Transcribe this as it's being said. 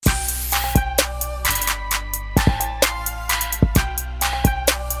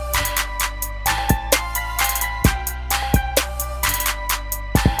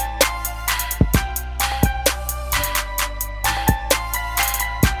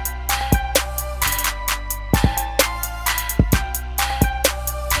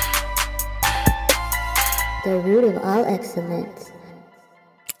The root of all excellence.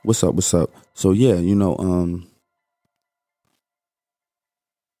 What's up? So yeah,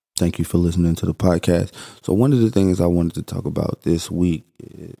 thank you for listening to the podcast. So one of the things I wanted to talk about this week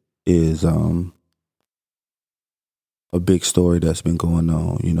is a big story that's been going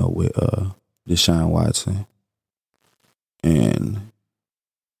on, with Deshaun Watson. And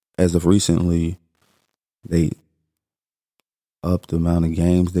as of recently, they upped the amount of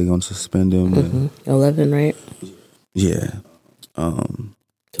games they're going to suspend him. Mm-hmm. 11, right? Yeah.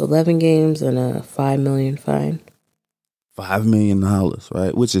 11 games and a $5 million fine. $5 million,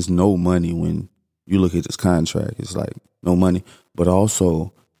 right? Which is no money when you look at this contract. It's like no money. But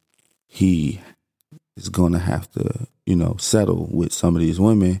also, he is going to have to, settle with some of these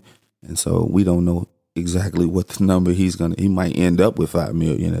women. And so we don't know exactly what the number he might end up with $5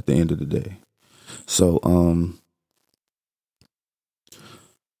 million at the end of the day. So,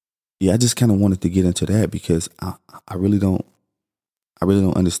 yeah, I just kind of wanted to get into that because I really don't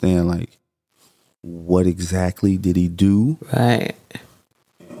understand, like, what exactly did he do? Right.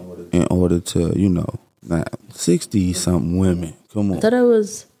 In order to, 60 something women. Come on. I thought it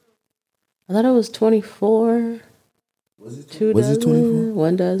was 24. Was it 24?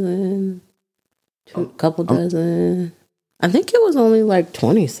 1 dozen. Couple dozen. I think it was only like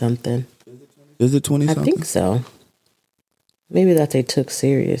 20 something. Is it 20 something? I think so. Maybe that they took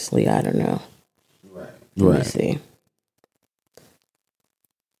seriously. I don't know. Right. Let me see.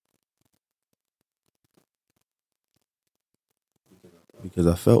 Because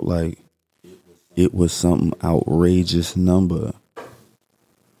I felt like it was some outrageous number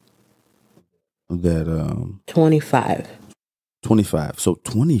that 25. 25. So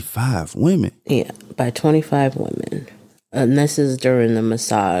 25 women. Yeah, by 25 women. And this is during the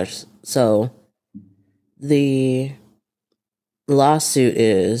massage. So the lawsuit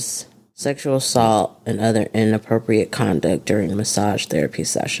is sexual assault and other inappropriate conduct during massage therapy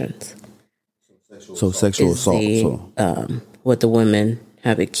sessions. So sexual assault. What the women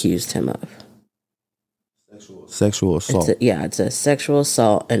have accused him of. Sexual assault. It's a sexual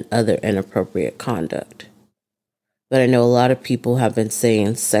assault and other inappropriate conduct. But I know a lot of people have been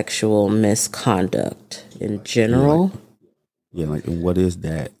saying sexual misconduct in general. And what is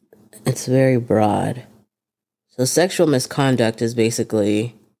that? It's very broad. So sexual misconduct is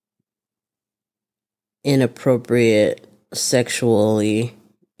basically inappropriate sexually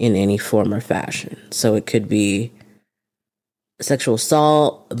in any form or fashion. So it could be sexual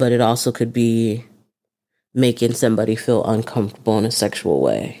assault, but it also could be making somebody feel uncomfortable in a sexual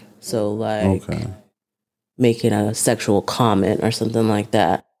way. So making a sexual comment or something like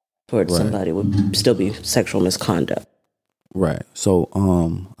that towards somebody would still be sexual misconduct. Right. So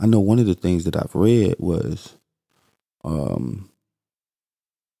I know one of the things that I've read was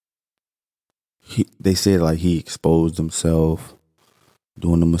they said like he exposed himself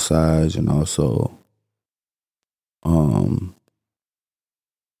doing the massage and also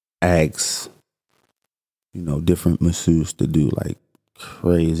asks different masseuses to do like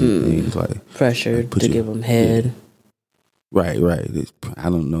crazy things, like pressured to give them head. Yeah. Right. I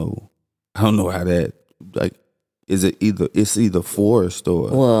don't know how that, like, it's either forced or,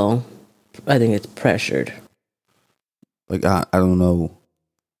 well, I think it's pressured. Like I don't know.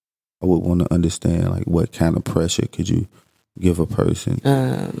 I would want to understand like what kind of pressure could you give a person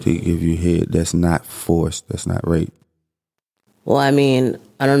to give you head that's not forced, that's not rape. Well, I mean,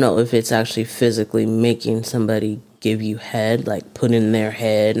 I don't know if it's actually physically making somebody give you head, like putting their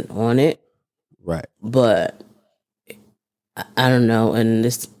head on it. Right. But I don't know, and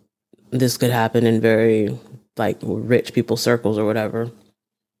this could happen in very like rich people circles or whatever,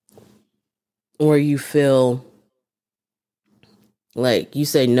 where you feel like you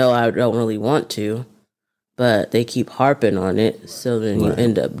say, no, I don't really want to, but they keep harping on it, so then you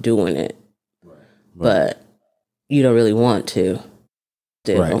end up doing it. Right. But you don't really want to.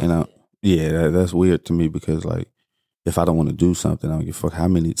 Still. Right. And that's weird to me because, like, if I don't want to do something, I don't give a fuck how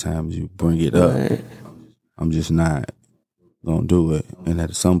many times you bring it up. Right. I'm just not going to do it. And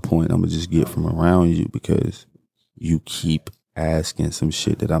at some point, I'm going to just get from around you because you keep asking some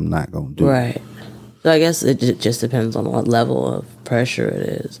shit that I'm not going to do. Right. So I guess it just depends on what level of pressure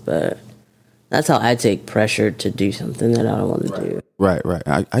it is. But that's how I take pressure to do something that I don't want to do. Right.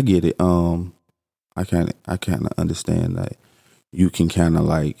 I get it. I kind of understand that you can kind of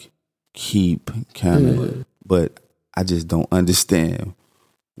like keep but I just don't understand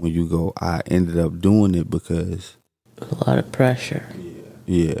when you go, I ended up doing it because a lot of pressure.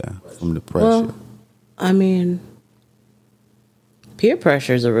 Yeah, from the pressure. Well, I mean, peer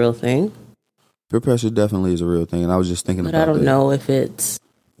pressure is a real thing. Peer pressure definitely is a real thing, and I was just thinking but about I don't know if it's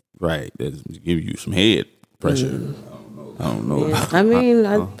right. That give you some head. Pressure. I don't know. Yeah. I mean,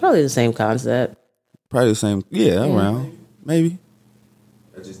 probably the same concept. Probably the same. Yeah, around. Maybe.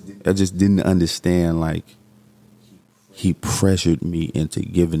 I just didn't understand, like, he pressured me into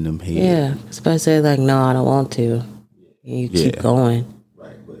giving them head. Yeah. Somebody say, like, no, I don't want to. You keep going.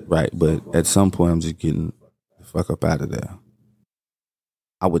 Right, but at some point, I'm just getting the fuck up out of there.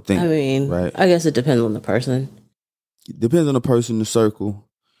 I would think. I mean, right? I guess it depends on the person. It depends on the person, the circle,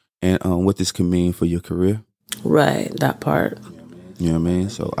 and what this can mean for your career. Right, that part. You know what I mean?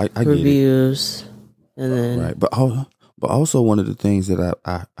 So I reviews, get it. And then right, but also one of the things that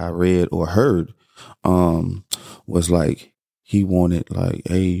I read or heard was like he wanted, like,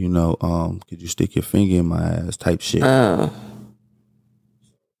 hey, you know, could you stick your finger in my ass type shit. Oh.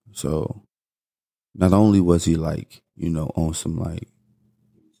 So not only was he, like, you know, on some, like,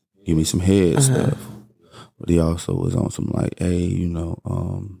 give me some head stuff, but he also was on some, like, hey, you know,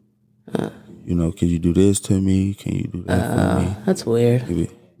 can you do this to me? Can you do that for me? That's weird. Give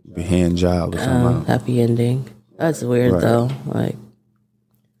a hand job or something. Happy ending. That's weird, though. Like,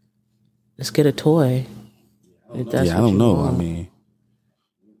 let's get a toy. If that's I don't know. want.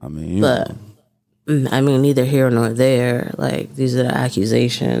 I mean, but I mean, neither here nor there. Like, these are the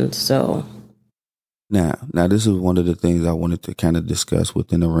accusations. So now, this is one of the things I wanted to kind of discuss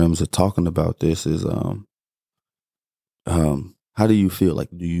within the realms of talking about this. Is how do you feel? Like,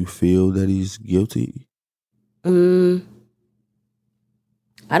 do you feel that he's guilty? I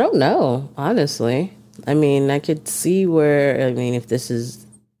don't know, honestly. I mean, I could see where, I mean, if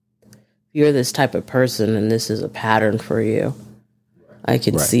you're this type of person and this is a pattern for you, I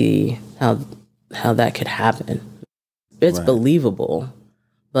could see how that could happen. It's believable,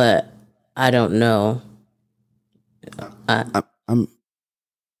 but I don't know. I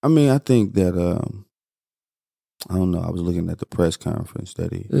think that I don't know. I was looking at the press conference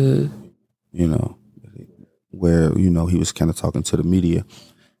that he, you know, where, you know, he was kind of talking to the media,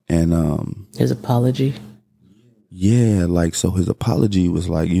 and his apology. Yeah, like, so his apology was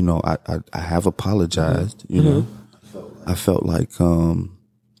like, you know, I have apologized. You know, I felt like some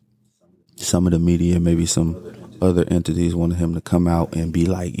of the media, maybe some other entities, wanted him to come out and be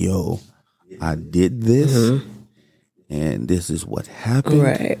like, yo, I did this, and this is what happened,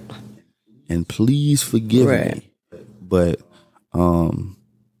 right? And please forgive me. But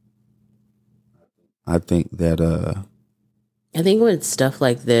I think that I think with stuff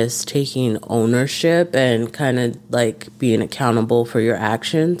like this, taking ownership and kind of like being accountable for your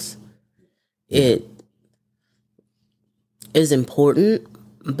actions, it is important.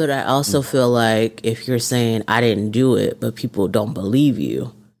 But I also feel like if you're saying I didn't do it, but people don't believe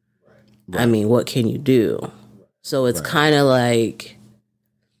you, I mean, what can you do? So it's kind of like,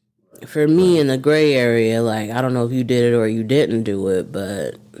 for me in the gray area, like, I don't know if you did it or you didn't do it,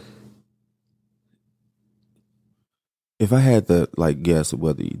 but if I had to, like, guess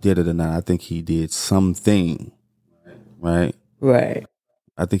whether he did it or not, I think he did something, right? Right.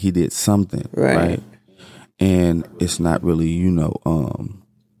 I think he did something, right? And it's not really, you know,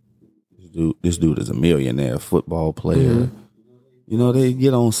 this dude is a millionaire football player. You know, they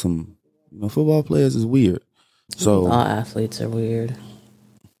get on some, you know, football players is weird. So all athletes are weird.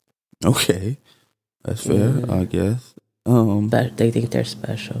 Okay, that's fair, I guess. But they think they're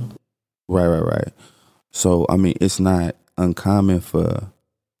special. Right. So, I mean, it's not uncommon for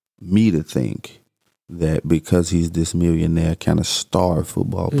me to think that because he's this millionaire kind of star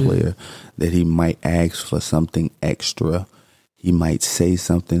football player, that he might ask for something extra. He might say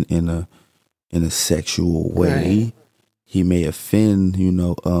something in a sexual way. Right. He may offend, you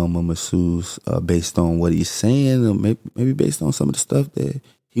know, a masseuse based on what he's saying, or maybe based on some of the stuff that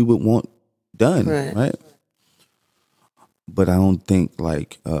he would want done, right? But I don't think,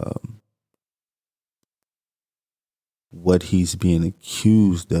 like, what he's being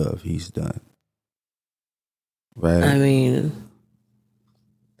accused of, he's done. Right? I mean,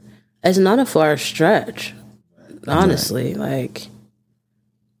 it's not a far stretch, honestly. Like,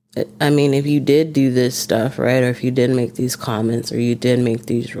 I mean, if you did do this stuff, right, or if you did make these comments or you did make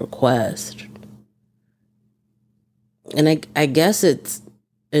these requests, and I guess it's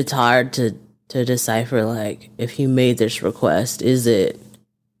hard to decipher, like, if you made this request, is it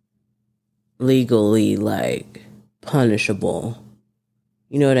legally, like, punishable?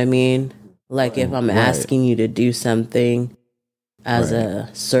 You know what I mean? Like, if I'm asking you to do something as a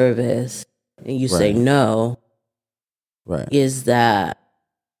service and you say no, is that,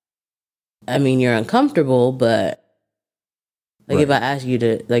 I mean, you're uncomfortable, but like, if I ask you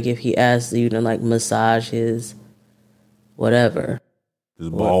to, like, if he asks you to, like, massage his whatever, his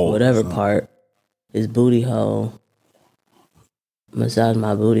balls, whatever part, his booty hole, massage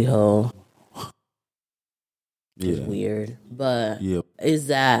my booty hole, is weird. But Yeah. is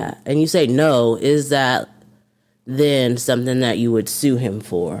that, and you say no, is that then something that you would sue him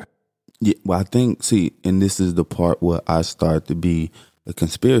for? Yeah, well, I think, see, and this is the part where I start to be a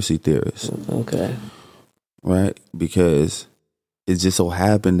conspiracy theorist, Okay. right? Because it just so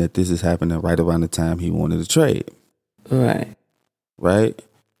happened that this is happening right around the time he wanted to trade, Right. right?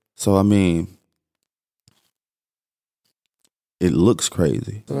 So, I mean, it looks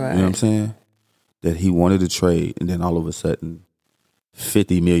crazy. Right. You know what I'm saying? That he wanted to trade, and then all of a sudden,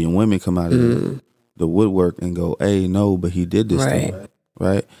 50 million women come out of the woodwork and go, hey, no, but he did this thing,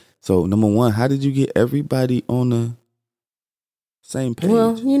 right? So, number one, how did you get everybody on the same page?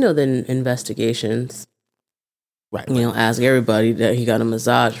 Well, you know the investigations. Right. You know, ask everybody that he got a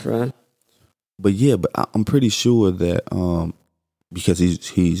massage from. But yeah, but I'm pretty sure that because he's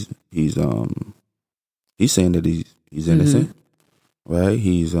saying that he's innocent, right?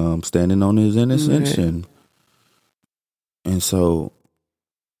 He's standing on his innocence, and so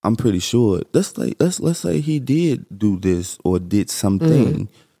I'm pretty sure. Let's say he did do this or did something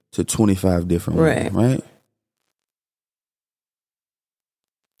to 25 different women, right?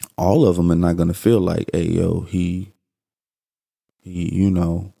 All of them are not gonna feel like, hey, yo, he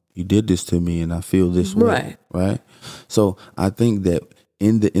did this to me and I feel this way, right? So I think that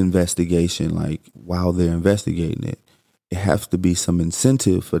in the investigation, like while they're investigating it, it has to be some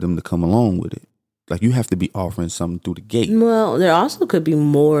incentive for them to come along with it. Like you have to be offering something through the gate. Well, there also could be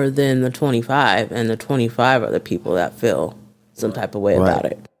more than the 25, and the 25 are the people that feel some type of way about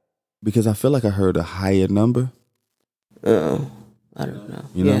it. Because I feel like I heard a higher number. Oh, I don't know.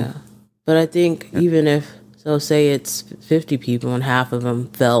 You know? Yeah. But I think even if, so say it's 50 people and half of them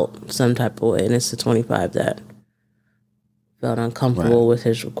felt some type of way, and it's the 25 that felt uncomfortable with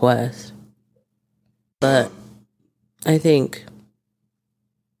his request. But I think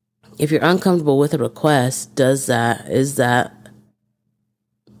if you're uncomfortable with a request, is that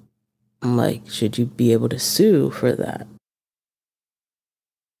like, should you be able to sue for that?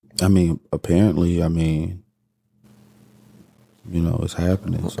 I mean, apparently, it's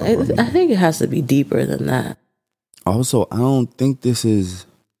happening. So, I think it has to be deeper than that. Also, I don't think this is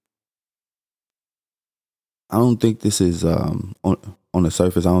on the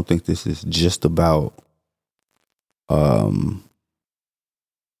surface. I don't think this is just about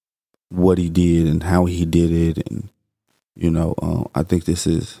what he did and how he did it, and I think this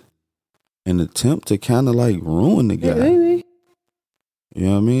is an attempt to kind of like ruin the guy. Maybe. You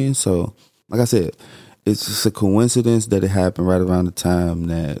know what I mean? So, like I said, it's just a coincidence that it happened right around the time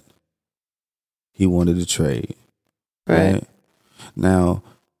that he wanted to trade. Right? Now,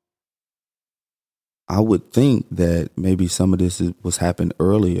 I would think that maybe some of this was happened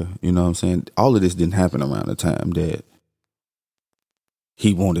earlier. You know what I'm saying? All of this didn't happen around the time that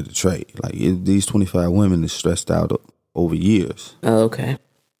he wanted to trade. Like these 25 women is stressed out over years. Oh, okay.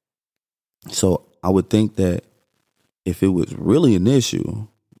 So I would think that if it was really an issue,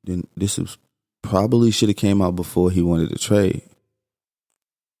 then this was probably should have came out before he wanted to trade.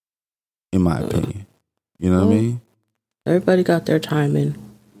 In my opinion, you know what I mean? Everybody got their timing.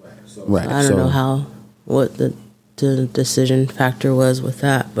 Right. I don't know what the decision factor was with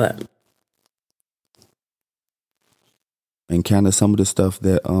that, but. And kind of some of the stuff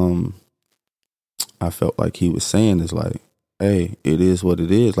that I felt like he was saying is like, hey, it is what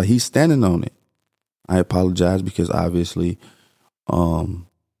it is. Like he's standing on it. I apologize because obviously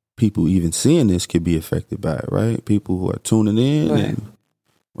people even seeing this could be affected by it, right? People who are tuning in and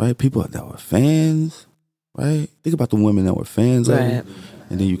people that were fans, right? Think about the women that were fans of it.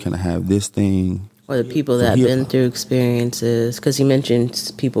 And then you kind of have this thing. Or the people that have been through experiences, because he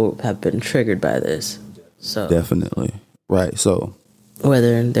mentioned people have been triggered by this. So definitely. Right. So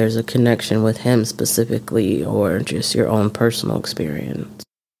whether there's a connection with him specifically or just your own personal experience.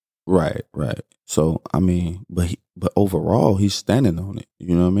 Right. So, I mean, but overall, he's standing on it.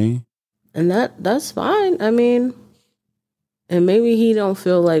 You know what I mean? And that's fine. I mean, and maybe he don't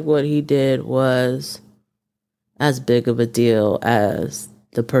feel like what he did was as big of a deal as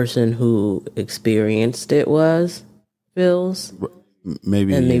the person who experienced it feels.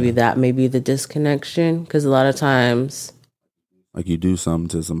 Maybe. And maybe that may be the disconnection. Because a lot of times, like you do something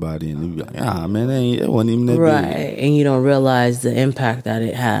to somebody and you be like, man, it wasn't even that big. Right. And you don't realize the impact that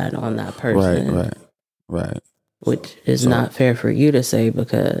it had on that person. Right. Which is not fair for you to say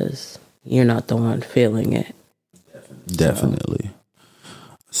because you're not the one feeling it. Definitely.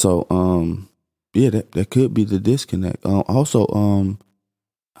 So, that could be the disconnect. Also,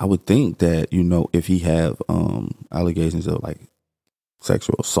 I would think that, if he have allegations of like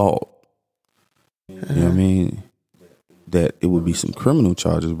sexual assault, you know what I mean? That it would be some criminal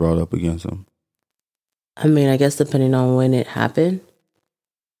charges brought up against him. I mean, I guess depending on when it happened.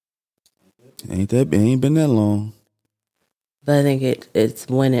 Ain't been that long. But I think it's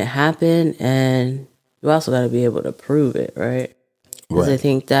when it happened, and you also got to be able to prove it, right? Because I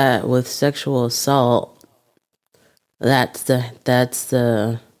think that with sexual assault, that's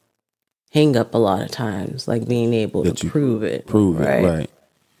the hang up a lot of times, like being able to prove it. Right.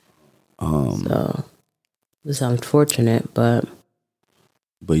 So it's unfortunate, but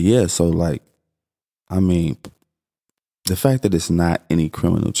yeah. So like, I mean, the fact that it's not any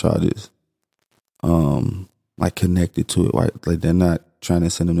criminal charges, like connected to it, right? Like they're not trying to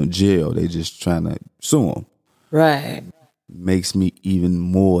send him to jail; they just trying to sue him. Right. Makes me even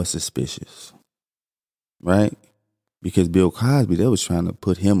more suspicious, right? Because Bill Cosby, they was trying to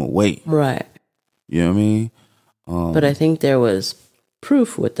put him away. Right. You know what I mean? But I think there was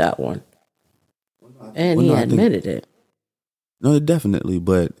proof with that one. And he admitted it. No, definitely.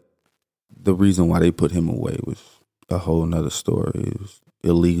 But the reason why they put him away was a whole nother story. It was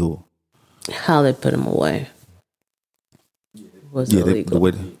illegal. How they put him away was illegal.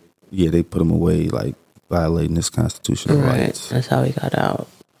 They put him away, like violating his constitutional rights. That's how he got out.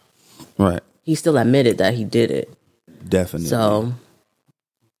 Right. He still admitted that he did it. Definitely. So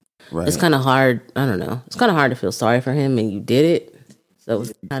it's kind of hard. I don't know. It's kind of hard to feel sorry for him, and you did it. So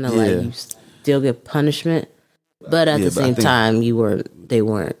it's kind of like you still get punishment, but at the same time, they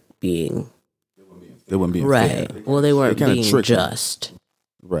weren't being right. Fair. Well, they weren't being just.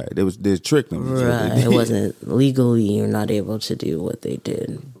 Right. They tricked him. Right. It wasn't legally. You're not able to do what they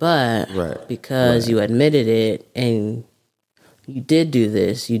did, but because you admitted it and you did do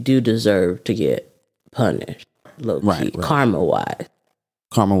this, you do deserve to get punished. Low key, karma wise.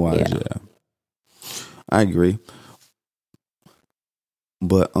 Yeah. I agree.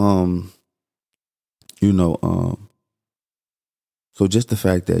 But so just the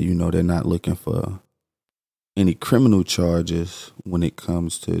fact that they're not looking for any criminal charges when it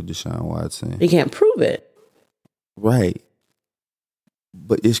comes to Deshaun Watson. You can't prove it. Right.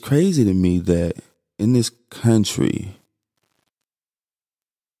 But it's crazy to me that in this country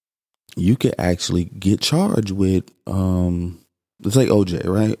you could actually get charged with it's like OJ,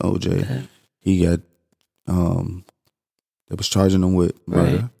 right? OJ. Okay. He got they was charging him with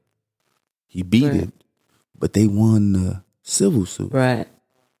murder. Right. He beat it, but they won the civil suit. Right.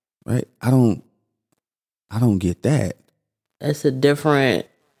 Right? I don't get that. That's a different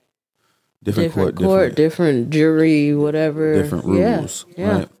court, different jury, whatever. Different rules.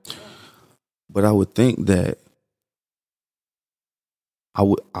 Yeah. Right? But I would think that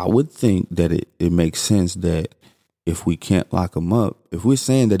it makes sense that if we can't lock him up, if we're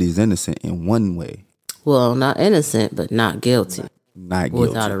saying that he's innocent in one way. Well, not innocent, but not guilty. Not guilty.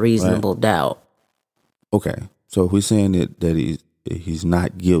 Without a reasonable doubt. Okay. So if we're saying that he's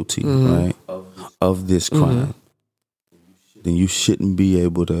not guilty, right, of this crime, then you shouldn't be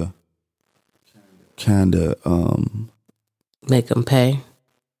able to kind of make him pay.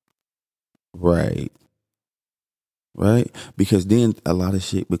 Right. Right? Because then a lot of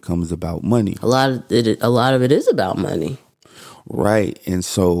shit becomes about money. A lot of it is about money. Right. And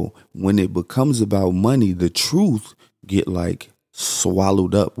so when it becomes about money, the truth get like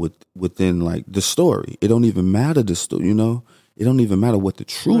swallowed up within like the story. It don't even matter the story, It don't even matter what the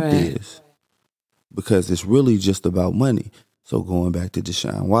truth is. Because it's really just about money. So going back to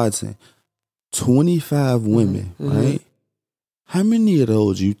Deshaun Watson, 25 women, right? How many of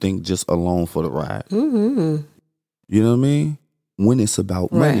those you think just alone for the ride? Mm-hmm. You know what I mean? When it's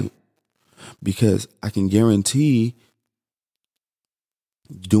about money. Because I can guarantee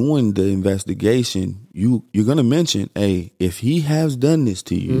during the investigation, you're going to mention, hey, if he has done this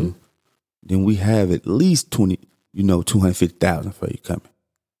to you, then we have at least 250,000 for you coming.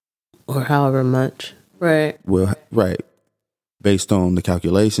 Or however much. Right. Well, right. Based on the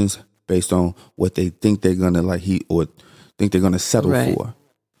calculations, based on what they think they're going to think they're going to settle for.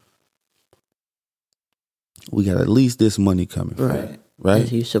 We got at least this money coming. Right.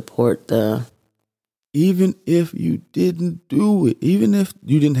 If you support even if you didn't do it, even if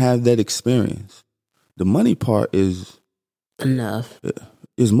you didn't have that experience, the money part is enough.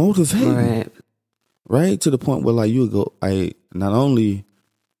 Is motivating. Right. Right? To the point where like you would go, not only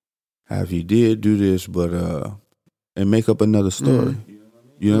have you did do this, but and make up another story.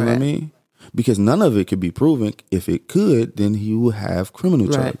 You know what I mean? Because none of it could be proven. If it could, then he would have criminal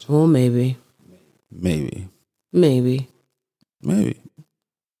charges. Well, maybe.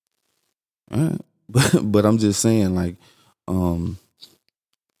 All right. But I'm just saying, like, when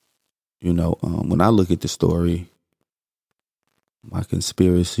I look at the story, my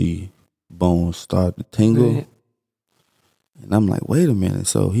conspiracy bones start to tingle. Right. And I'm like, wait a minute.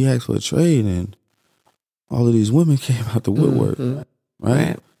 So he asked for a trade and all of these women came out the woodwork,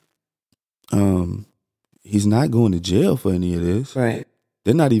 right? He's not going to jail for any of this. Right.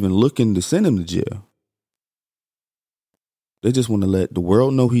 They're not even looking to send him to jail. They just want to let the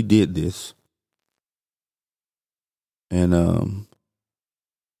world know he did this. And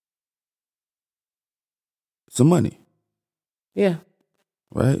some money. Yeah.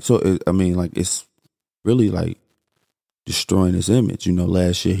 Right? So, it's really like destroying his image.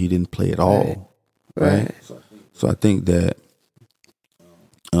 Last year he didn't play at all. Right? So I think that...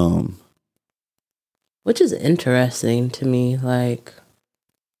 Which is interesting to me. Like,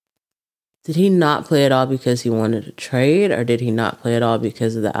 did he not play at all because he wanted to trade, or did he not play at all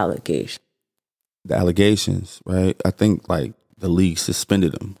because of the allegation? The allegations, right? I think like the league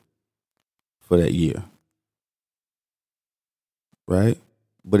suspended him for that year. Right?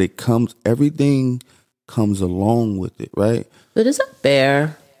 But everything comes along with it, right? But is that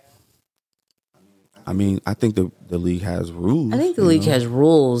fair? I think the league has rules. I think the league has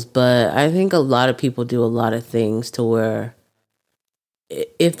rules, but I think a lot of people do a lot of things to where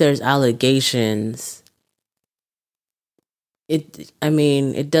if there's allegations, it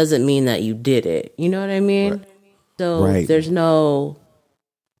doesn't mean that you did it. You know what I mean? Right. So there's no...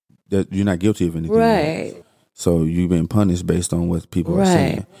 That you're not guilty of anything. Right. So you've been punished based on what people are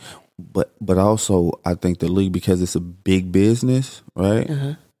saying. But also, I think the league, because it's a big business, right?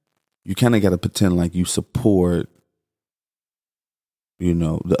 Uh-huh. You kind of got to pretend like you support,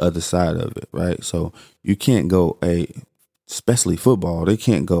 the other side of it, right? So you can't go, especially football, they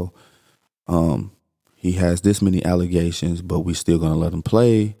can't go, he has this many allegations, but we still going to let him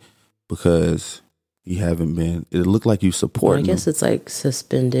play because he haven't been, it looked like you support him. I guess it's like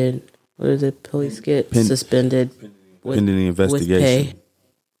suspended. What does the police get? Suspended. Pending the investigation. With pay.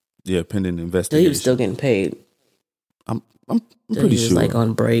 Yeah, pending the investigation. So he was still getting paid. I'm pretty sure. He was like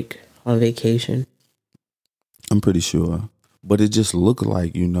on break. On vacation. I'm pretty sure. But it just looked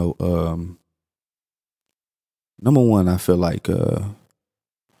like, number one, I feel like NFL,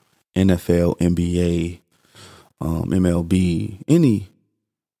 NBA, MLB,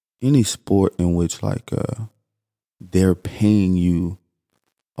 any sport in which like they're paying you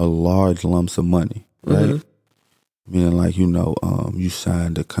a large lumps of money, right? Mm-hmm. Meaning like, you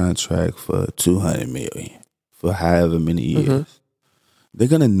signed a contract for $200 million for however many years. Mm-hmm. They're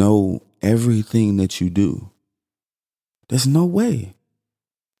going to know everything that you do. There's no way.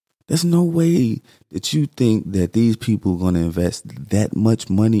 There's no way that you think that these people are going to invest that much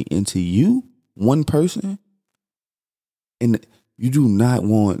money into you, one person. And you do not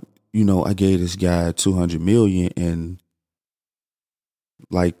want, I gave this guy $200 million and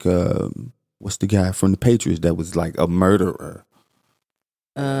like, what's the guy from the Patriots that was like a murderer?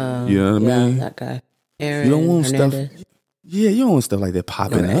 You know what I mean? That guy. Aaron you don't want Hernandez. Stuff. Yeah, you don't want stuff like that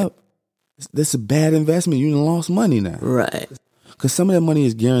popping up. That's a bad investment. You done lost money now. Right. Because some of that money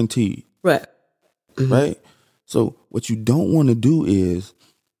is guaranteed. Right. Mm-hmm. Right? So what you don't want to do is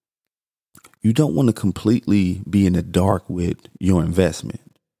you don't want to completely be in the dark with your investment.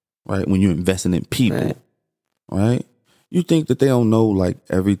 Right? When you're investing in people. Right? You think that they don't know like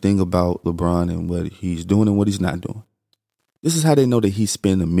everything about LeBron and what he's doing and what he's not doing. This is how they know that he's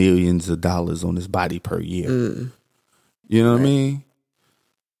spending millions of dollars on his body per year. Mm. You know what I mean?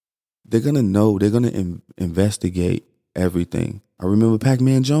 They're going to know. They're going to investigate everything. I remember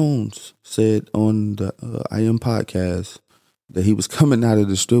Pac-Man Jones said on the I Am podcast that he was coming out of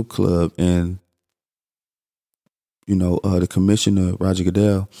the strip club and, the commissioner, Roger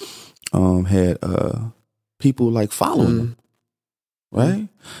Goodell, had people like following him. Right?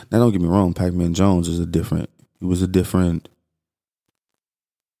 Now, don't get me wrong. Pac-Man Jones is he was a different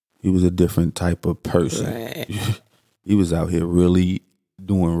type of person. Right. He was out here really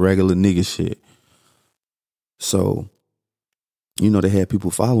doing regular nigga shit. So, they had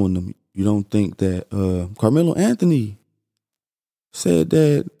people following them. You don't think that Carmelo Anthony said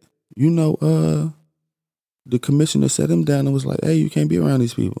that, the commissioner set him down and was like, hey, you can't be around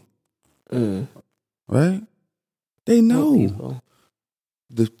these people. Right? They know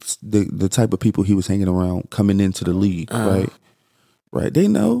the type of people he was hanging around coming into the league, right? Right. They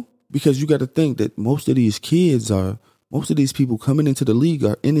know, because you got to think that most of these people coming into the league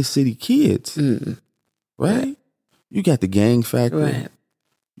are inner city kids, right? You got the gang factor. Right.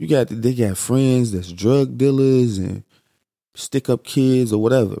 They got friends that's drug dealers and stick up kids or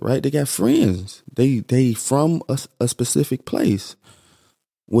whatever, right? They got friends. They from a specific place.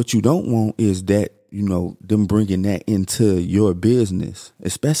 What you don't want is that, them bringing that into your business,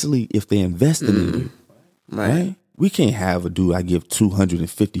 especially if they invested in you, right? We can't have a dude I give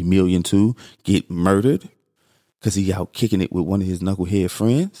 $250 million to get murdered because he out kicking it with one of his knucklehead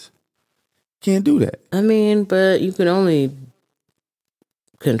friends. Can't do that. I mean, but you can only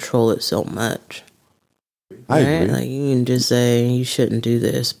control it so much. I Right? agree. Like, you can just say you shouldn't do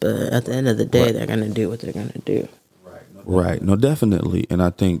this, but at the end of the day, Right. they're going to do what they're going to do. Right. No, definitely. And I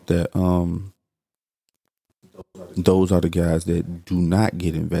think that those are the guys that do not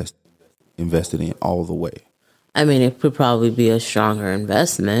get invested in all the way. I mean, it could probably be a stronger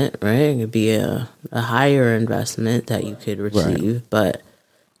investment, right? It could be a higher investment that you could receive, but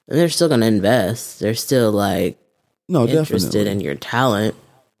they're still going to invest. They're still like interested definitely. in your talent.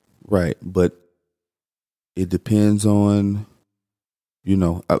 Right. But it depends on,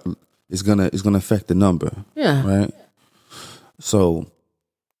 it's gonna affect the number. Yeah. Right. So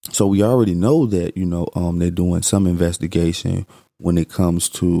we already know that, they're doing some investigation when it comes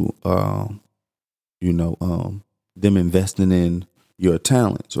to, them investing in your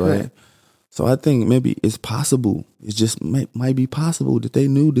talents, right? So I think maybe it's possible. It just might be possible that they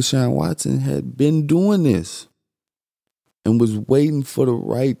knew Deshaun Watson had been doing this and was waiting for the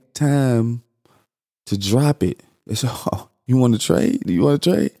right time to drop it. They said, "Oh, you want to trade? Do you want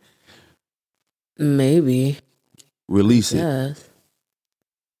to trade? Maybe. Release it." Yes.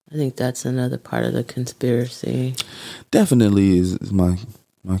 I think that's another part of the conspiracy. Definitely is my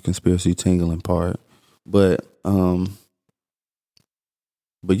conspiracy tingling part, but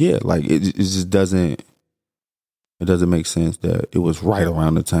yeah, like it just doesn't make sense that it was right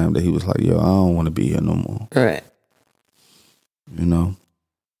around the time that he was like, "Yo, I don't want to be here no more." Right.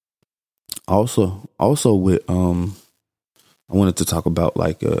 Also with I wanted to talk about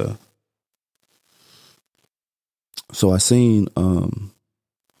like so I seen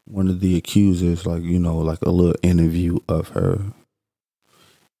one of the accusers, like, like a little interview of her,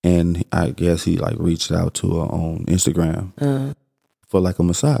 and I guess he like reached out to her on Instagram for like a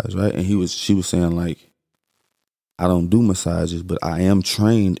massage, right? And she was saying like, "I don't do massages, but I am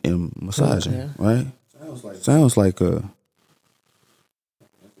trained in massaging," right? Sounds like an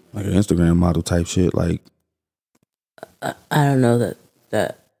Instagram model type shit. Like, I don't know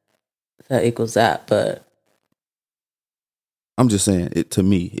that equals that, but I'm just saying, to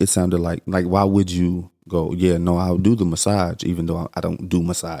me, it sounded like why would you go, "Yeah, no, I'll do the massage," even though I don't do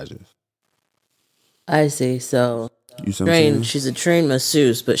massages. I see. So You see what I'm saying? she's a trained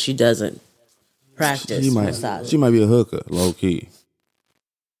masseuse, but she doesn't practice massage. She might be a hooker, low key.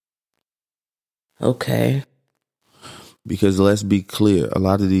 Okay. Because let's be clear, a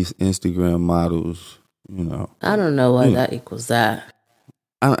lot of these Instagram models, I don't know why that equals that.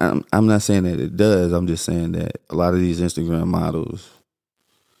 I'm not saying that it does. I'm just saying that a lot of these Instagram models,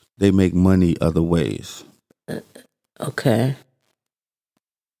 they make money other ways. Okay.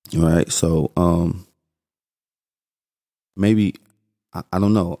 Right. So, maybe, I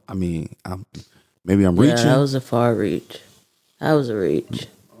don't know. I mean, maybe I'm reaching. Yeah, that was a far reach. That was a reach.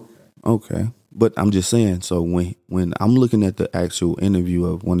 Okay. But I'm just saying, so when I'm looking at the actual interview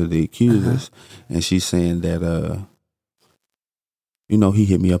of one of the accusers, and she's saying that, he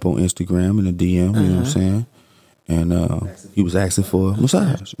hit me up on Instagram in a DM, you know what I'm saying? And he was asking for a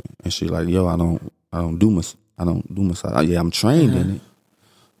massage. And she like, "Yo, I don't do massage. Yeah, I'm trained in it,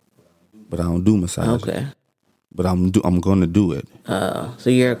 but I don't do massage. Okay. But I'm going to do it." So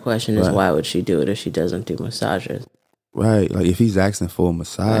your question is, Right. why would she do it if she doesn't do massages? Right. Like if he's asking for a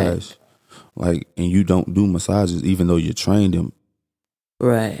massage, like, and you don't do massages, even though you're trained in,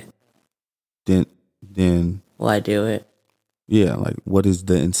 Right. then Why do it? yeah, like what is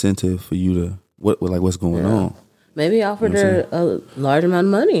the incentive for you to what's going on? Maybe offered her a large amount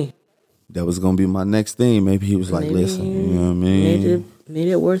of money. That was gonna be my next thing. Maybe he was like, Maybe "Listen, you know what I mean? Made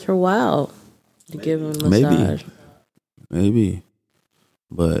it worth her while to give him a massage. Maybe,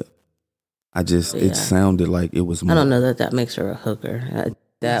 but I just it sounded like it was more. I don't know that makes her a hooker.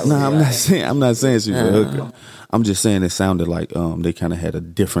 I'm not saying she's a hooker. I'm just saying it sounded like they kind of had a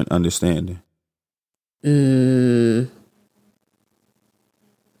different understanding. I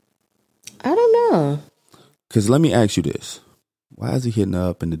don't know. Because let me ask you this: why is he hitting her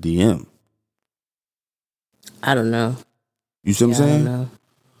up in the DM? I don't know. You see what I'm I saying? don't know.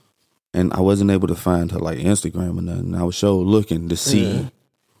 And I wasn't able to find her like Instagram or nothing. I was looking to see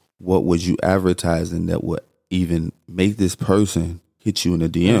what was you advertising that would even make this person hit you in the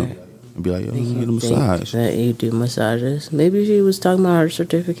DM and be like, "Yo, let me get a massage." That you do massages. Maybe she was talking about her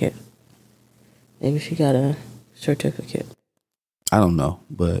certificate. Maybe she got a certificate. I don't know,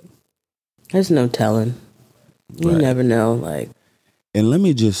 but There's no telling. You never know. Like, and let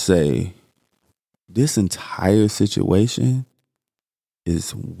me just say, this entire situation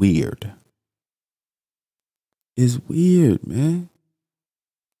is weird. It's weird, man.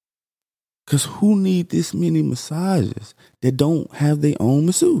 Because who need this many massages that don't have their own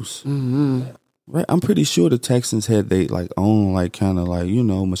masseuse? Mm-hmm. Right? I'm pretty sure the Texans had they like own like kind of like,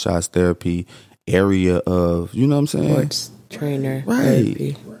 massage therapy area of, you know what I'm saying? Sports trainer Right.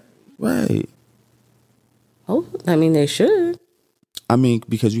 therapy. Right. Oh, I mean, they should. I mean,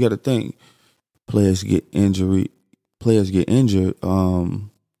 because you got to think, players get injured.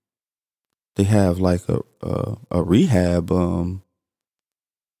 They have like a rehab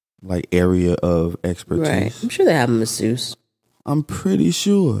like area of expertise. Right. I'm sure they have a masseuse. I'm pretty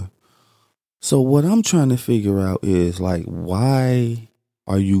sure. So what I'm trying to figure out is like, why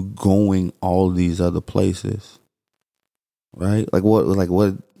are you going all these other places? Right? Like what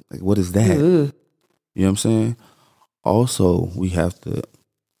is that? Mm-hmm. You know what I'm saying? Also, we have to,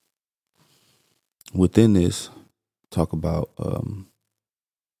 within this, talk about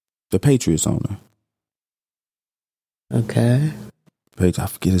the Patriots owner. Okay. I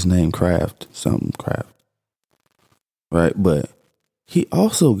forget his name, Kraft. Right? But he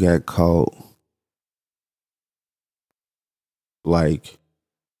also got caught like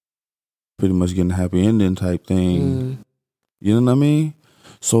pretty much getting a happy ending type thing. Mm. You know what I mean?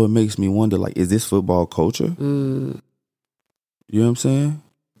 So it makes me wonder, like, is this football culture? Mm. You know what I'm saying?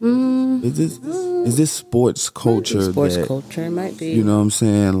 Mm. Is this sports culture? Sports culture might be. You know what I'm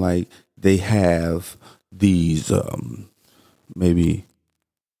saying? Like they have these maybe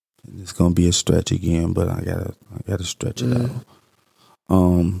it's gonna be a stretch again, but I gotta stretch it out.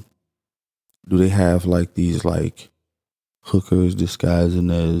 Do they have like these like hookers disguising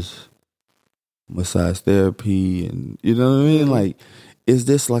as massage therapy, and you know what I mean? Like, is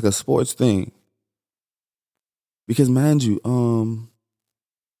this like a sports thing? Because mind you,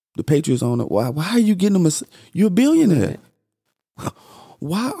 the Patriots owner, why are you getting you're a billionaire. Right.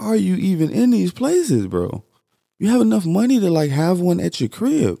 Why are you even in these places, bro? You have enough money to like have one at your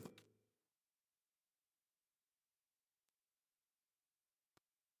crib.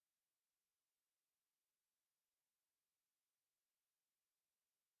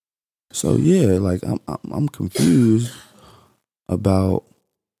 So yeah, like I'm confused about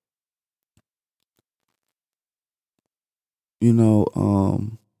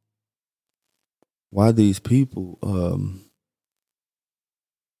why these people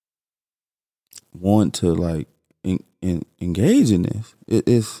want to like engage in this.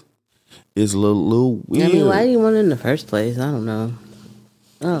 It's a little weird. I mean, why do you want it in the first place? I don't know.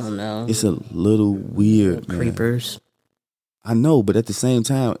 It's a little weird, creepers. Man. I know, but at the same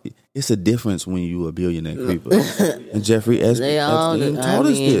time, it's a difference when you a billionaire creeper. And Jeffrey Epstein taught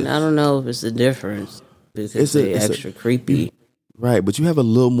us this. I don't know if it's a difference because it's extra creepy. Right, but you have a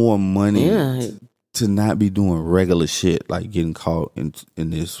little more money to not be doing regular shit like getting caught in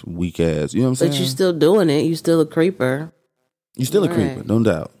this weak ass. You know what I'm saying? But you're still doing it. You're still a creeper. You're still a creeper, no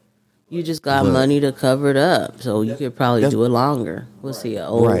doubt. You just got money to cover it up, so you could probably do it longer. What's he, an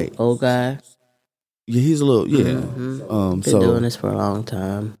old guy? Yeah, he's a little, Been doing this for a long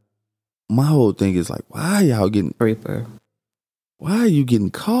time. My whole thing is like, why are y'all getting creeper? Why are you getting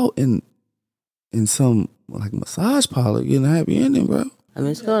caught in some like massage parlor getting a happy ending, bro? I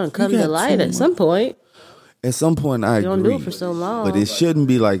mean, it's going to come to light at some point. At some point, I agree. You don't do it for so long. But it shouldn't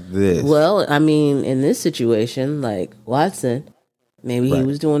be like this. Well, I mean, in this situation, like Watson, maybe he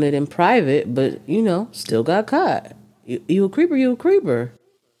was doing it in private, but, still got caught. You a creeper.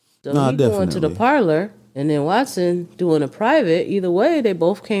 So he going to the parlor, and then Watson doing a private. Either way, they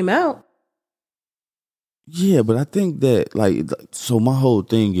both came out. Yeah, but I think that, like, so my whole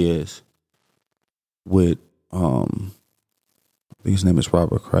thing is with, I think his name is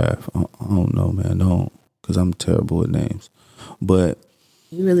Robert Kraft. I don't know, man. Because I'm terrible with names. But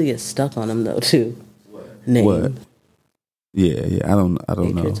you really get stuck on him though, too. Name. What? Yeah. I don't know.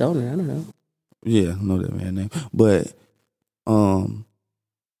 Patriots owner. I don't know. Yeah, I know that man name. But,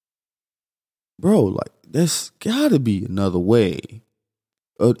 bro, like, there's got to be another way.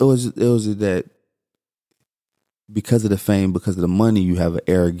 Or is it that because of the fame, because of the money, you have an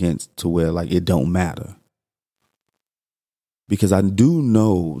arrogance to where, like, it don't matter? Because I do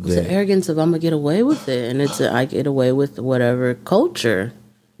know that... It's the arrogance of, I'm going to get away with it. And I get away with whatever culture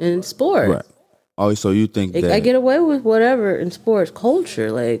in sports. Right. Oh, so you think that... I get away with whatever in sports culture.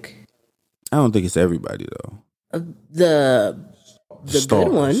 Like... I don't think it's everybody, though. The stars.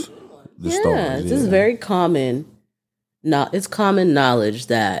 Good one. The stars, this is very common. It's common knowledge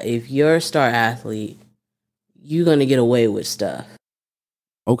that if you're a star athlete, you're going to get away with stuff.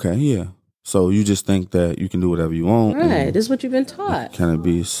 Okay, yeah. So you just think that you can do whatever you want. Right. This is what you've been taught. Kind of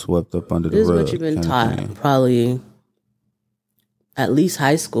be swept up under the rug. This is what you've been taught. Probably at least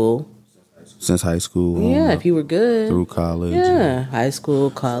high school. since high school. Yeah, if you were good. Through college. Yeah, high school,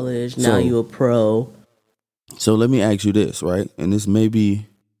 college. Now you a pro. So let me ask you this, right? And this may be,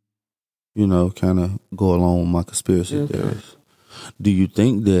 kind of go along with my conspiracy theories. Do you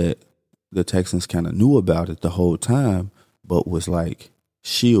think that the Texans kind of knew about it the whole time, but was like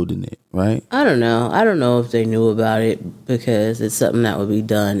shielding it, right? I don't know. I don't know if they knew about it because it's something that would be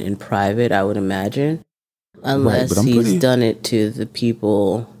done in private, I would imagine. Unless he's done it to the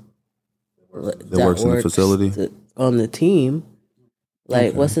people that works in the facility on the team.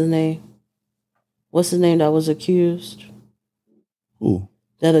 Like, what's his name? What's his name that was accused? Who?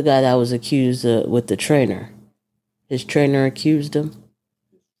 The other guy that was accused with the trainer. His trainer accused him.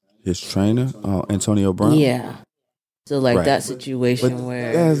 His trainer? Antonio Brown? Yeah. So, like, that situation but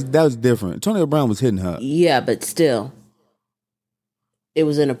where... That was different. Antonio Brown was hitting her. Yeah, but still. It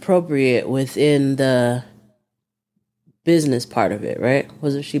was inappropriate within the business part of it, right?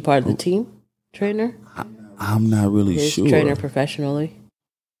 Wasn't she part of the team trainer? I'm not really sure. Trainer professionally?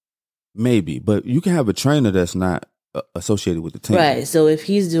 Maybe, but you can have a trainer that's not associated with the team. Right, so if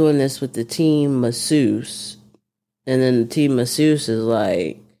he's doing this with the team masseuse, and then the team masseuse is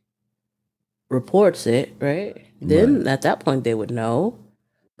like, reports it, right? Then at that point they would know.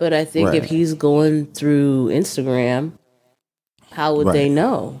 But I think if he's going through Instagram, how would they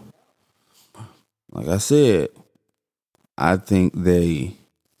know? Like I said, I think they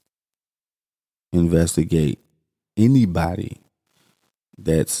investigate anybody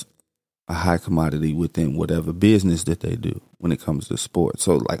that's a high commodity within whatever business that they do when it comes to sports.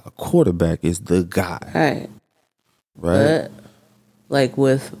 So, like, a quarterback is the guy. Right. Right? But, like,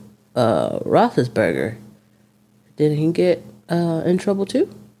 with Roethlisberger, didn't he get in trouble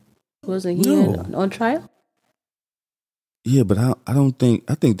too? Wasn't he on trial? Yeah, but I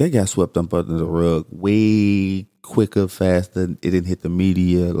think they got swept up under the rug way quicker, faster. It didn't hit the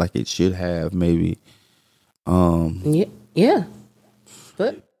media like it should have, maybe. Yeah.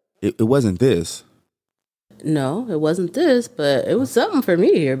 But it wasn't this. No, it wasn't this, but it was something for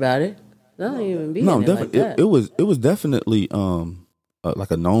me to hear about it. I don't even be definitely. Like that. It was definitely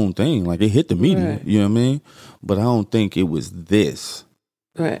like a known thing. Like, it hit the media. Right. You know what I mean? But I don't think it was this.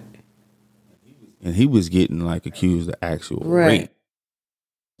 Right. And he was getting, like, accused of actual rape.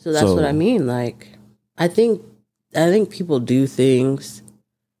 So that's what I mean. Like, I think people do things,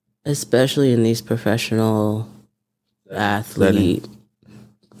 especially in these professional athlete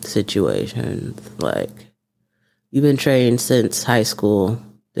situations. Like, you've been trained since high school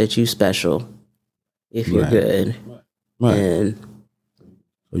that you special if you're good. Right. And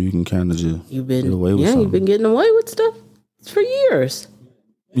so you can kind of just get away with something. You've been getting away with stuff for years.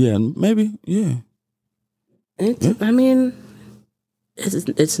 Yeah, maybe. Yeah. I mean,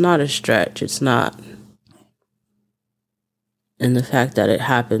 it's not a stretch. It's not. And the fact that it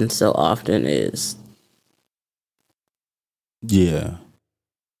happens so often is. Yeah.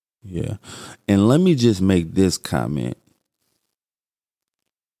 Yeah. And let me just make this comment.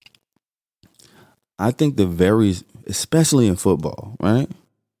 I think especially in football, right?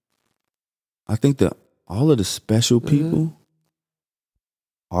 I think that all of the special people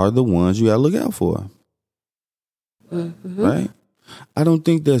are the ones you got to look out for. Right? I don't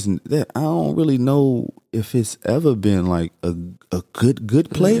think I don't really know if it's ever been like a good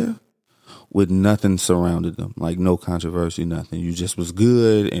player with nothing surrounded them, like no controversy, nothing. You just was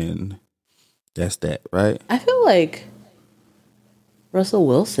good and that's that, right? I feel like Russell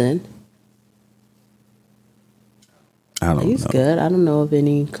Wilson. He's good. I don't know of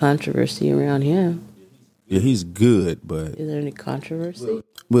any controversy around him. Yeah, he's good, but is there any controversy?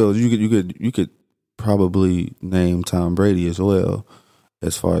 Well, you could probably name Tom Brady as well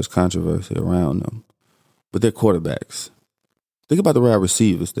as far as controversy around them. But they're quarterbacks. Think about the wide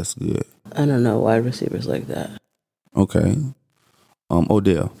receivers. That's good. I don't know wide receivers like that. Okay.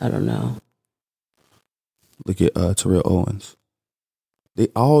 Odell. I don't know. Look at Terrell Owens. They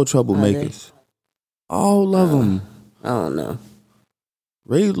all troublemakers. All of them. I don't know.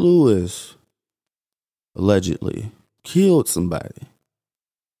 Ray Lewis allegedly killed somebody.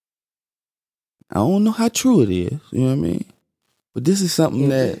 I don't know how true it is. You know what I mean? But this is something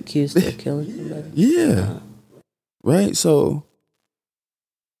that accused of killing somebody. Yeah. Right? So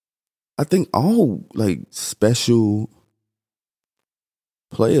I think all like special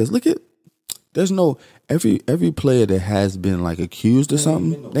players, there's no every player that has been like accused of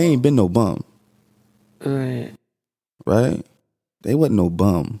something, they ain't been no bum. Right. Right? They wasn't no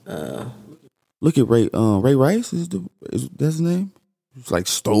bum. Look at Ray Rice is that's his name? He was like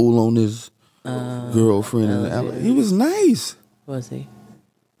stole on his girlfriend in the alley. He was nice. Was he?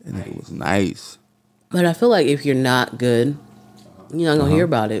 That nigga was nice. But I feel like if you're not good, you're not gonna hear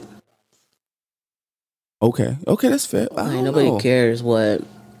about it. Okay, that's fair. I Like don't nobody know. cares what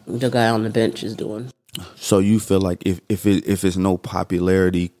the guy on the bench is doing. So you feel like if it's no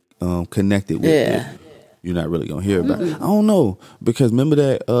popularity connected with it, Yeah. you're not really gonna hear about it. I don't know, because remember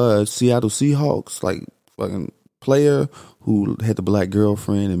that Seattle Seahawks like fucking player who had the black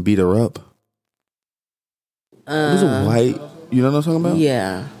girlfriend and beat her up. It was a white. You know what I'm talking about?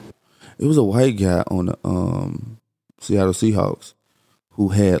 Yeah. It was a white guy on the Seattle Seahawks who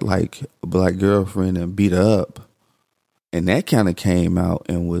had like a black girlfriend and beat her up, and that kind of came out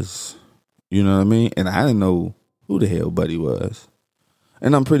and was, you know what I mean? And I didn't know who the hell Buddy was,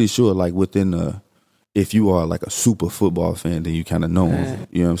 and I'm pretty sure like within the, if you are like a super football fan, then you kind of know him.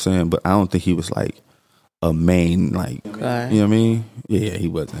 You know what I'm saying? But I don't think he was like a main like. Okay. You know what I mean? Yeah, he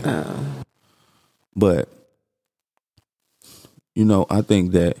wasn't. But you know, I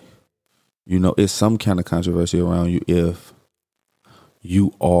think that, you know, it's some kind of controversy around you if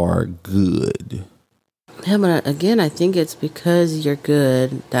you are good. Yeah, but again, I think it's because you're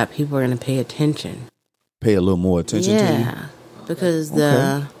good that people are going to pay attention. Pay a little more attention to you. Yeah, because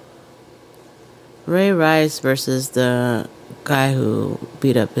the Ray Rice versus the guy who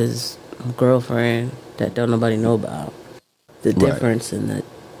beat up his girlfriend that don't nobody know about. The difference in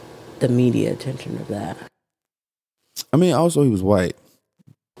the media attention of that. I mean, also he was white.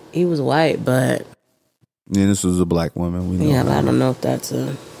 He was white, but And this was a black woman. We know. yeah, but I don't know if that's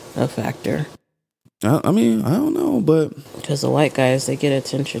a factor. I mean, I don't know, but Because the white guys, they get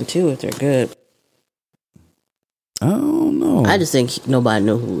attention too if they're good. I don't know. I just think nobody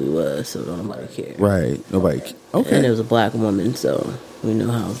knew who he was, so nobody cared. Right. Nobody. Okay. And it was a black woman, so we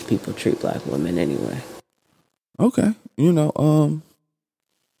know how people treat black women anyway. Okay. You know,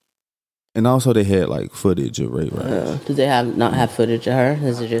 and also they had like footage of Ray Rice. Did they not have footage of her?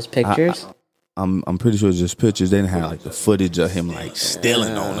 Is it just pictures? I'm pretty sure it's just pictures. They didn't have like the footage of him like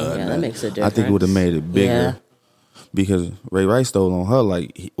stealing on her. Yeah, that makes a difference. I think it would have made it bigger. Because Ray Rice stole on her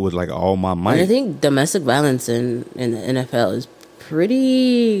like with like all my might. And I think domestic violence in the NFL is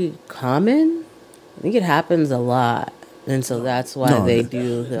pretty common. I think it happens a lot, and so that's why they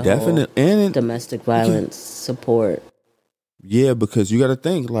do the whole and domestic violence support. Yeah, because you got to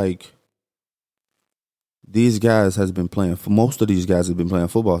think like these guys has been playing. Most of these guys have been playing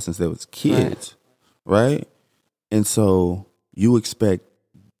football since they was kids, right? And so you expect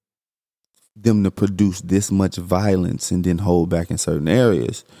them to produce this much violence and then hold back in certain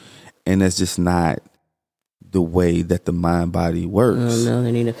areas, and that's just not the way that the mind body works. No,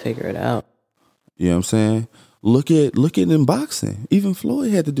 they need to figure it out. You know what I'm saying? Look at in boxing. Even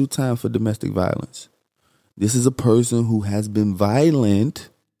Floyd had to do time for domestic violence. This is a person who has been violent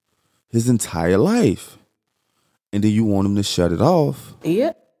his entire life, and then you want him to shut it off.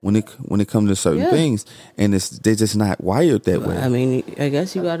 Yeah. When it comes to certain things, and they're just not wired that way. I mean, I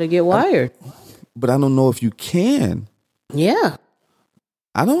guess you got to get wired. But I don't know if you can. Yeah.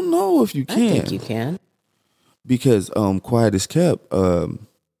 I don't know if you can. I think you can. Because quiet is kept.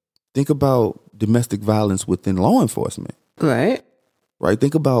 Think about domestic violence within law enforcement. Right. Right.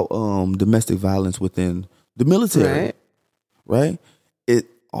 Think about domestic violence within the military. Right. Right. It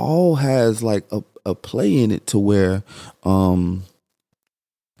all has like a play in it to where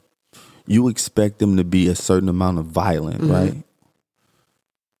you expect them to be a certain amount of violent, right?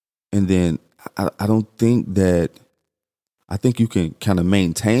 And then I don't think that. I think you can kind of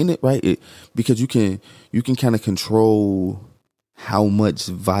maintain it, right? Because you can kind of control how much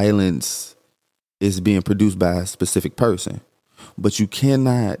violence is being produced by a specific person, but you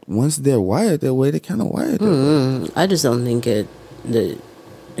cannot. Once they're wired that way, they're kind of wired that way. I just don't think that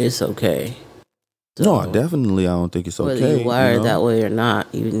it's okay. So, no, definitely, I don't think it's okay. Whether you're wired that way or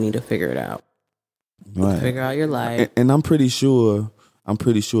not, you need to figure it out. Right. Figure out your life. And I'm pretty sure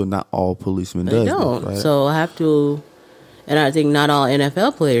not all policemen They does don't. that, right? So I have to, and I think not all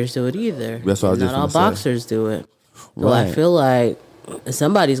NFL players do it either. That's what I was just Not all gonna say. boxers do it. So Right. I feel like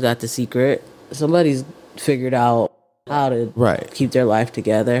somebody's got the secret. Somebody's figured out how to keep their life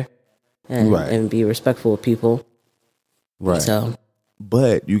together and be respectful of people. Right. So,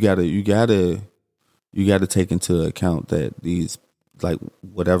 but you gotta take into account that these, like,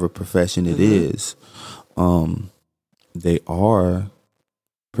 whatever profession it is, they are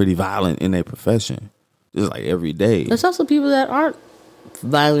pretty violent in their profession, just like every day. there's also people that aren't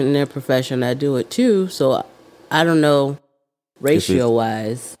violent in their profession that do it too. So I don't know ratio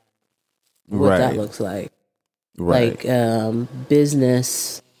wise what that looks like. Right. Like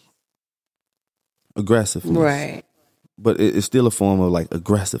business aggressiveness. Right. But it's still a form of like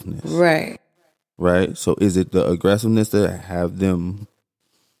aggressiveness. Right. Right. So is it the aggressiveness that have them,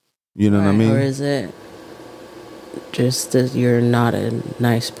 you know what I mean? Or is it just that you're not a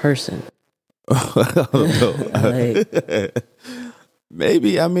nice person? I don't know.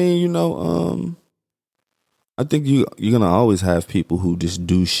 Maybe. I mean, I think you're gonna always have people who just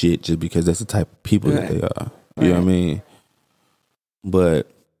do shit just because that's the type of people that they are. You know what I mean?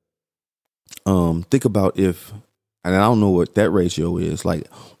 But think about if, and I don't know what that ratio is, like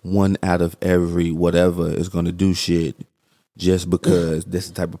 1 out of every whatever is gonna do shit just because that's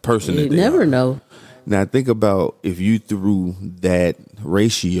the type of person that You they never are. know. Now think about if you threw that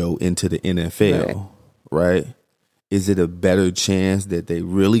ratio into the NFL, right? Is it a better chance that they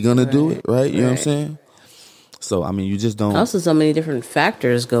really gonna do it, right? You know what I'm saying? So I mean, you just don't. Also, so many different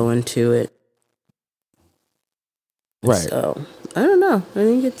factors go into it. Right. So I don't know. I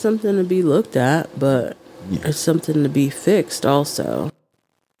think it's something to be looked at, but it's something to be fixed also.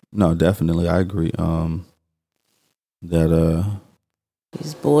 No, definitely, I agree. That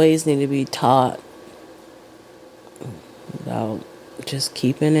These boys need to be taught about just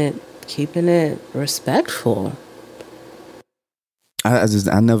keeping it respectful.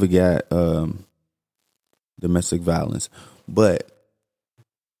 I never got domestic violence, but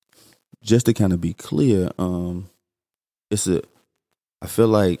just to kind of be clear, I feel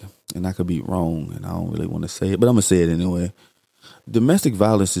like, and I could be wrong, and I don't really want to say it, but I'm gonna say it anyway. Domestic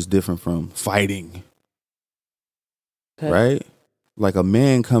violence is different from fighting, right? Like a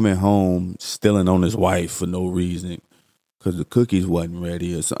man coming home stealing on his wife for no reason because the cookies wasn't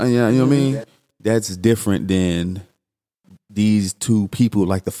ready or something. You know what I mean? That's different than these two people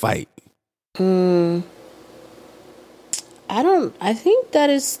like to fight. I think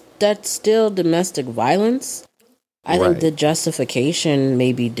that's still domestic violence. I think the justification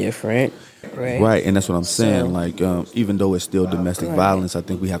may be different, right? Right, and that's what I'm saying. Like, even though it's still domestic violence, I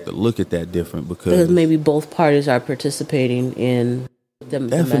think we have to look at that different because maybe both parties are participating in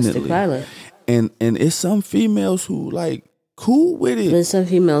domestic violence. And it's some females who like cool with it. There's some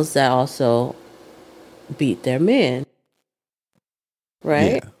females that also beat their men,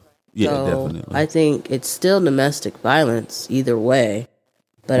 right? Yeah, So definitely. I think it's still domestic violence either way,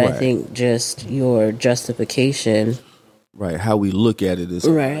 but I think just your justification, right? How we look at it is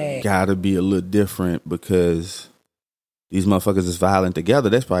gotta be a little different because these motherfuckers is violent together.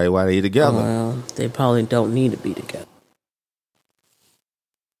 That's probably why they together. Well, they probably don't need to be together.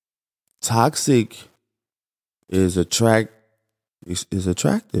 Toxic is attractive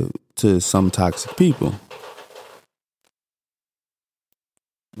to some toxic people.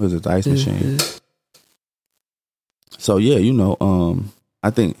 Was it the ice machine? So yeah, I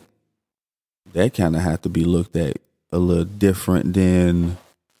think that kind of have to be looked at a little different than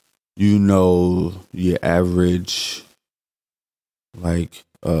your average like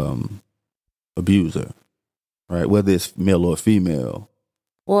abuser, right? Whether it's male or female.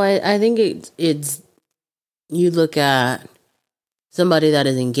 Well, I think it's you look at somebody that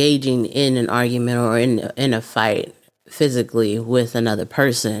is engaging in an argument or in a fight physically with another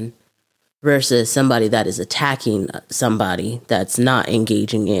person versus somebody that is attacking somebody that's not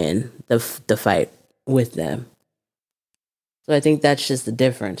engaging in the fight with them. So I think that's just the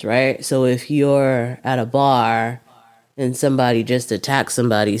difference, right? So if you're at a bar and somebody just attacks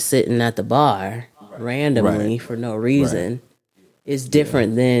somebody sitting at the bar randomly for no reason, it's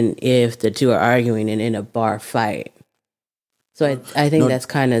different than if the two are arguing and in a bar fight. So I think that's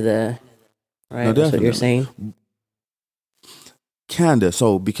kind of the right. That's what you're saying. Kinda.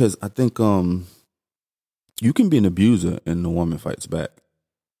 So because I think you can be an abuser and the woman fights back.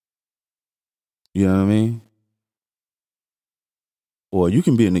 You know what I mean? Or you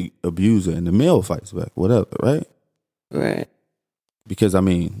can be an abuser and the male fights back, whatever, right? Right. Because I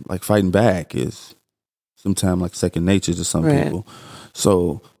mean, like fighting back is sometimes like second nature to some people.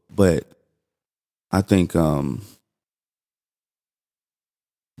 So, but I think the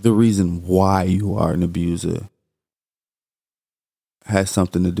reason why you are an abuser has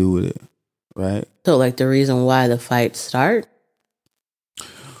something to do with it, right? So, like the reason why the fights start,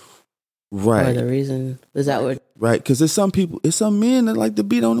 right? Or the reason is that what? Right, because there's some men that like to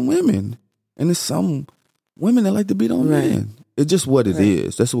beat on the women, and there's some women that like to beat on men. It's just what it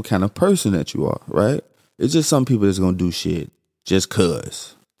is. That's what kind of person that you are, right? It's just some people that's gonna do shit just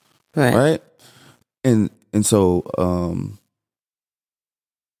cause, right? And so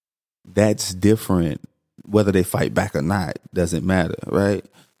that's different. Whether they fight back or not doesn't matter, right?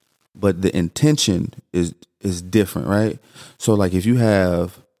 But the intention is different, right? So like if you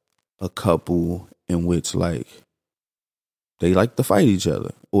have a couple in which like they like to fight each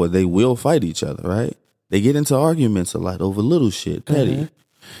other or they will fight each other, right? They get into arguments a lot over little shit, petty.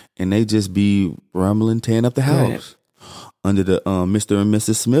 And they just be rumbling, tearing up the house under the Mr. and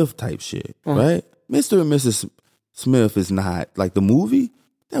Mrs. Smith type shit, right? Mr. and Mrs. Smith is not like the movie.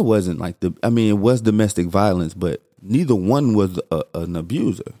 that wasn't like it was domestic violence, but neither one was an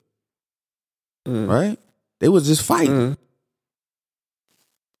abuser. Right? They was just fighting.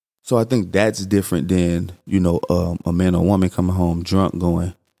 So I think that's different than, a man or woman coming home drunk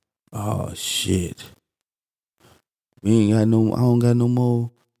going, oh shit. I don't got no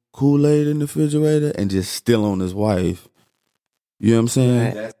more Kool-Aid in the refrigerator, and just still on his wife. You know what I'm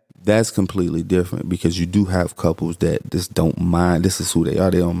saying? Right. That's completely different, because you do have couples that just don't mind. This is who they are.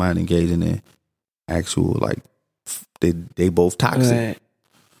 They don't mind engaging in actual, like, they both toxic. Right.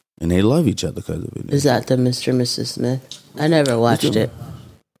 And they love each other because of it. Is that the Mr. and Mrs. Smith? I never watched it.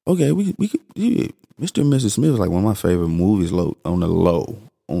 Okay, we could. Yeah, Mr. and Mrs. Smith is like one of my favorite movies. On the low.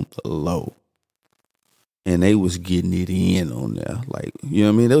 And they was getting it in on there. Like, you know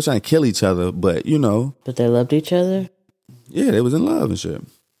what I mean? They was trying to kill each other, but, But they loved each other? Yeah, they was in love and shit.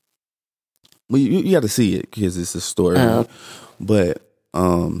 Well, you got to see it because it's a story. Oh. But,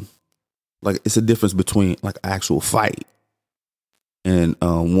 like, it's a difference between, like, actual fight and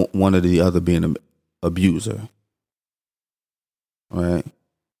one or the other being an abuser. Right?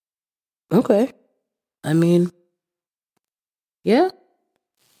 Okay. I mean, yeah.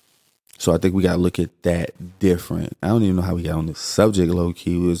 So I think we got to look at that different. I don't even know how we got on this subject, low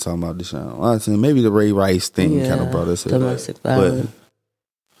key. We was talking about Deshaun Watson. Maybe the Ray Rice thing kind of brought us in. Domestic violence.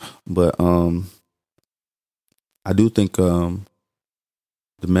 But I do think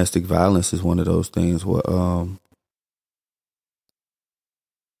domestic violence is one of those things where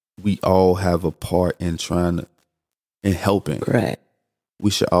we all have a part in in helping. Right. We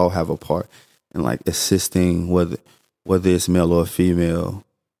should all have a part in, like, assisting, whether it's male or female.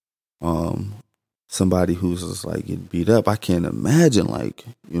 Somebody who's just like getting beat up. I can't imagine, like,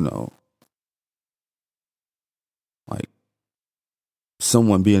 like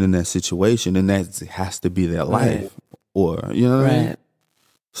someone being in that situation, and that has to be their life, right. Or what I mean?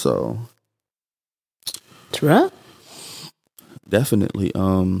 So it's rough. Definitely.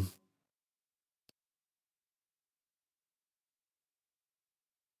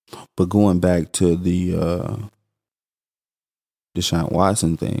 But going back to the Deshaun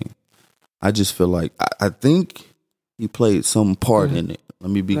Watson thing, I just feel like I think he played some part in it.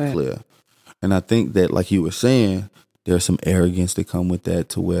 Let me be clear. And I think that, like you were saying, there's some arrogance that come with that,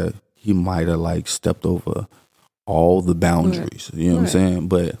 to where he might have, like, stepped over all the boundaries. Right. You know what I'm saying?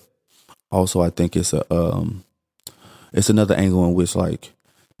 But also I think it's another angle in which, like,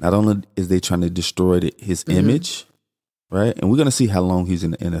 not only is they trying to destroy his image, right? And we're going to see how long he's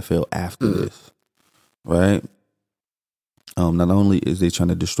in the NFL after this, right? Not only is they trying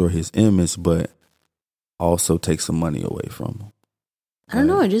to destroy his image, but also take some money away from him. I don't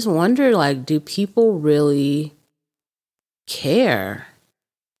know. I just wonder, like, do people really care?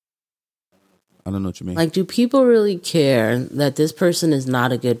 I don't know what you mean. Like, do people really care that this person is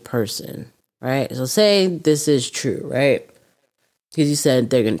not a good person, right? So say this is true, right? Because you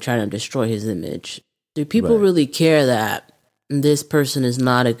said they're going to try to destroy his image. Do people really care that this person is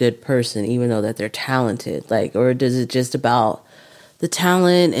not a good person, even though that they're talented? Like, or is it just about the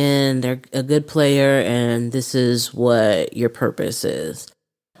talent and they're a good player and this is what your purpose is?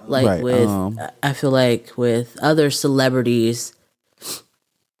 Like with, I feel like with other celebrities,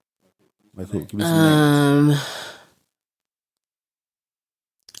 like who? Give me some names.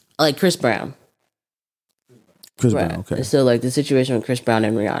 Like Chris Brown. Chris Brown, okay. So like the situation with Chris Brown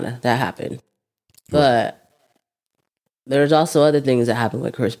and Rihanna, that happened. But there's also other things that happened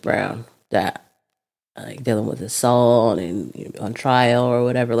with Chris Brown that, like, dealing with assault and on trial or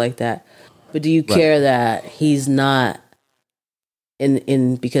whatever like that. But do you care that he's not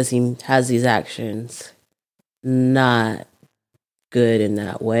in because he has these actions, not good in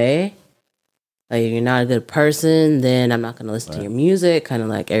that way? Like, if you're not a good person, then I'm not going to listen to your music. Kind of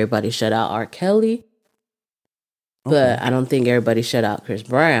like everybody shut out R. Kelly. But I don't think everybody shut out Chris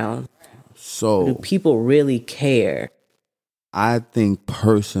Brown. So do people really care? I think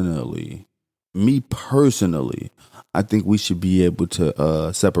me personally, I think we should be able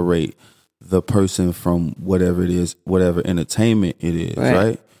to separate the person from whatever it is, whatever entertainment it is,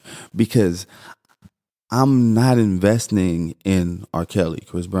 right? Because I'm not investing in R. Kelly,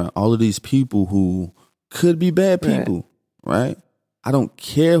 Chris Brown, all of these people who could be bad people, right? I don't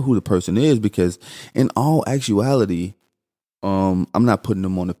care who the person is, because in all actuality, I'm not putting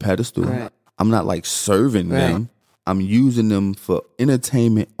them on a pedestal. Right. I'm not, like, serving them. I'm using them for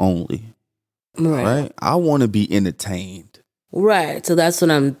entertainment only. Right? I want to be entertained. Right. So that's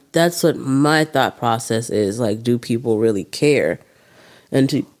what my thought process is. Like, do people really care?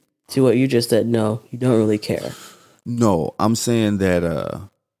 And to what you just said, no, you don't really care. No, I'm saying that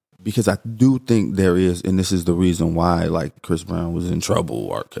because I do think there is, and this is the reason why, like, Chris Brown was in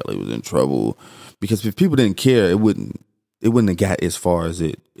trouble, R. Kelly was in trouble, because if people didn't care, it wouldn't have got as far as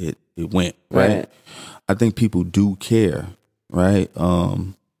it went, right? I think people do care, right?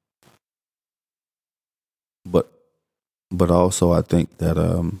 But also I think that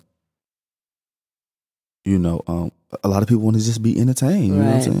a lot of people want to just be entertained. You know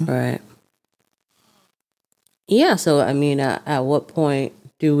what I'm saying? Right. Yeah. So I mean, at what point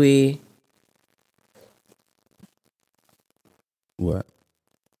do we? What?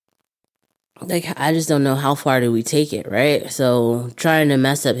 Like, I just don't know how far do we take it, right? So trying to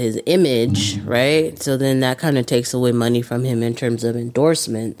mess up his image, right? So then that kind of takes away money from him in terms of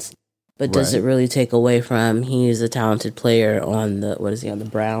endorsements. But does it really take away from he's a talented player on the, what is he, on the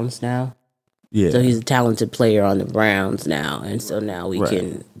Browns now? Yeah. So he's a talented player on the Browns now. And so now we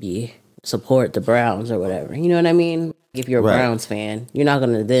can support the Browns or whatever. You know what I mean? If you're a Browns fan, you're not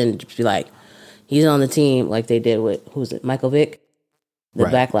going to then just be like, he's on the team like they did with, who's it, Michael Vick? The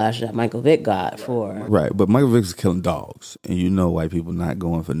backlash that Michael Vick got for... Right, but Michael Vick is killing dogs. And you know white people not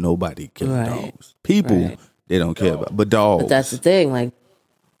going for nobody killing dogs. People, they don't care about, but dogs. But that's the thing, like,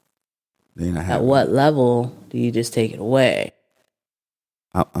 they not at what level do you just take it away?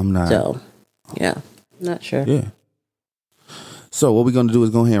 I'm not... So, yeah, I'm not sure. Yeah. So what we're going to do is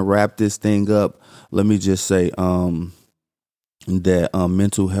go ahead and wrap this thing up. Let me just say that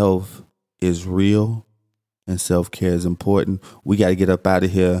mental health is real. And self-care is important. We got to get up out of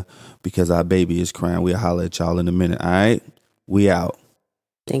here because our baby is crying. We'll holler at y'all in a minute. All right? We out.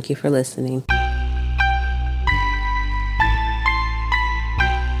 Thank you for listening.